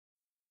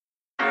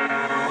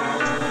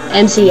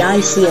MC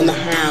Icy in the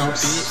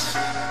house.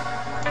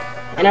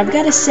 And I've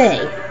got to say,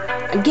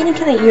 I'm getting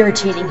kind of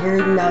irritating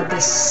hearing about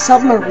this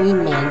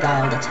submarine man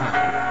guy all the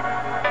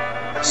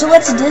time. So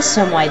let's diss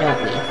him, why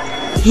don't we?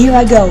 Here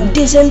I go,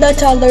 dissing the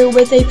toddler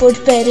with a foot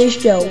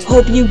fetish, yo.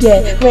 Hope you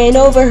get ran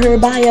over her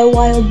by a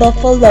wild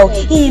buffalo.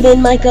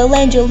 Even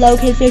Michelangelo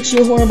can fix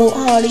your horrible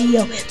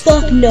audio.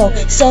 Fuck no,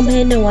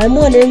 somehow no, I'm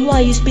wondering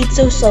why you speak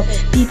so slow.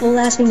 People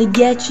asking to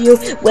get you,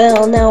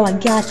 well now I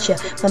gotcha.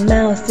 My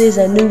mouth is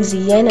a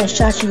Uzi and I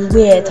shot you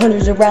with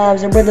hundreds of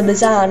rhymes and rhythm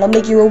design. I'll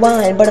make you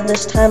rewind, but at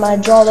this time I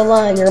draw the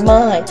line, you're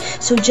mine.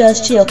 So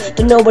just chill,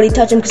 don't nobody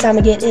touch him cause I'ma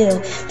get ill.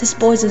 This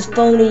boy's as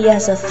phony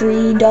as a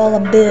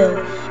 $3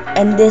 bill.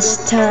 And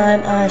this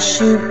time I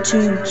shoot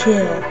to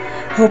kill.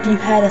 Hope you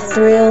had a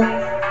thrill,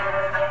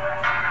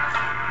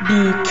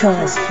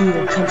 because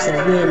here comes the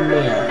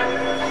windmill.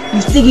 You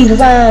think you can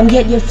rhyme,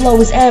 yet your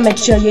flow is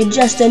amateur. You're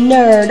just a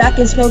nerd, I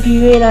can smoke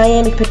you in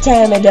iambic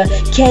pentameter.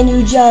 Can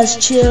you just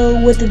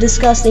chill with the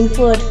disgusting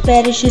foot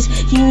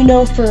fetishes? You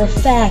know for a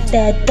fact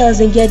that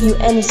doesn't get you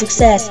any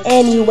success.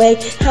 Anyway,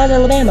 how's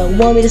Alabama?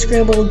 Want me to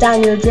scribble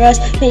down your address?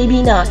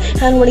 Maybe not.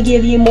 I don't want to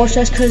give you more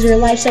stress cause your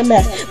life's a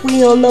mess.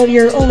 We all know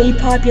you're only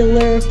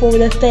popular for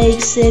the fake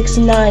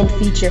 6ix9ine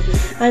feature.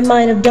 I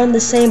might have done the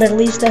same, but at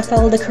least I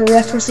followed the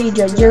correct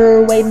procedure.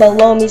 You're way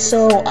below me,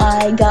 so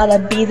I gotta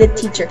be the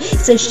teacher.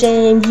 It's a shame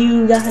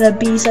you gotta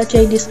be such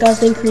a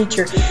disgusting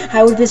creature.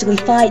 I would physically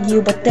fight you,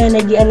 but then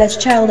again that's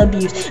child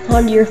abuse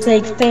onto your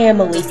fake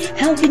family.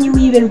 How can you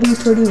even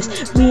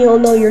reproduce? We all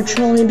know you're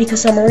trolling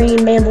because a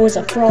marine man boy's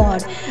a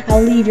fraud.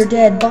 I'll leave your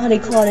dead body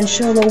clawed and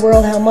show the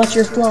world how much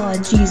you're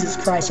flawed. Jesus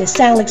Christ, you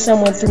sound like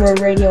someone threw a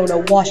radio in a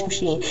washing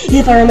machine.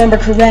 If I remember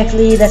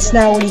correctly, that's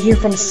not what you hear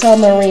from a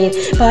submarine.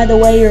 By the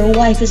way, your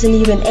wife isn't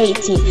even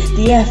 18.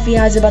 The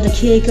FBI's about to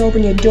kick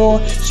open your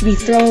door. She'll be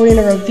thrown in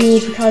a ravine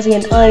for causing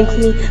an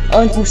unclean,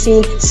 unforeseen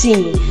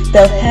scene.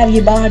 They'll have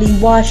your body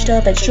washed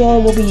up and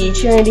shore will be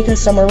cheering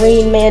because some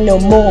marine man no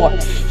more.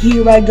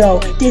 Here I go,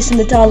 dissing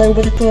the dollar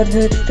with a foot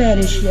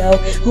fetish, yo.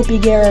 Hope you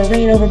get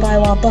ran over by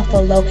a wild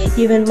buffalo.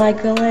 Even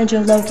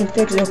Michelangelo can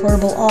fix your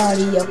horrible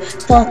audio.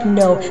 Fuck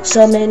no,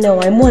 some men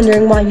know. I'm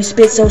wondering why you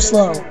spit so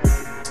slow.